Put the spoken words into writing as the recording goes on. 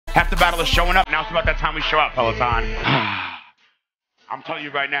Half the battle is showing up. Now it's about that time we show up, Peloton. I'm telling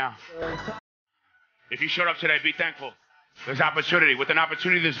you right now, if you showed up today, be thankful. There's opportunity. With an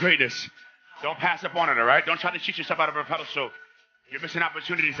opportunity, there's greatness. Don't pass up on it, all right? Don't try to cheat yourself out of a pedestal. You're missing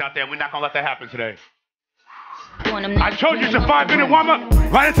opportunities out there, and we're not going to let that happen today. I told you it's a 5-minute warm-up.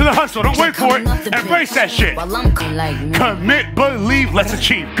 Right into the hustle. Don't wait for it. Embrace that shit. Commit, believe, let's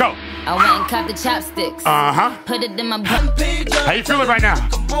achieve. Go. I went and caught the chopsticks. Put it in my butt. How you feeling right now?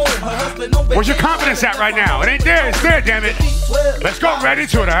 Where's your confidence at right now? It ain't there. It's there, damn it. Let's go right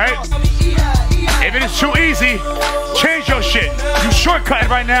into it, all right? If it is too easy, change your shit. You shortcutting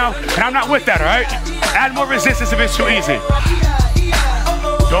right now, and I'm not with that, all right? Add more resistance if it's too easy.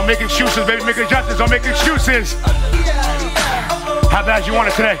 Don't make excuses, baby. Make adjustments. Don't make excuses. How bad you want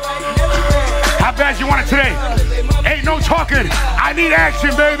it today? How bad you want it today? Ain't no talking. I need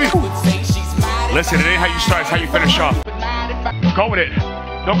action, baby. Listen, it ain't how you start, it's how you finish off. Go with it.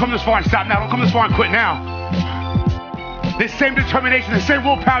 Don't come this far and stop now. Don't come this far and quit now. This same determination, the same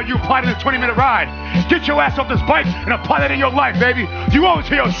willpower you applied in the 20-minute ride. Get your ass off this bike and apply that in your life, baby. You owe it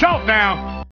to yourself now.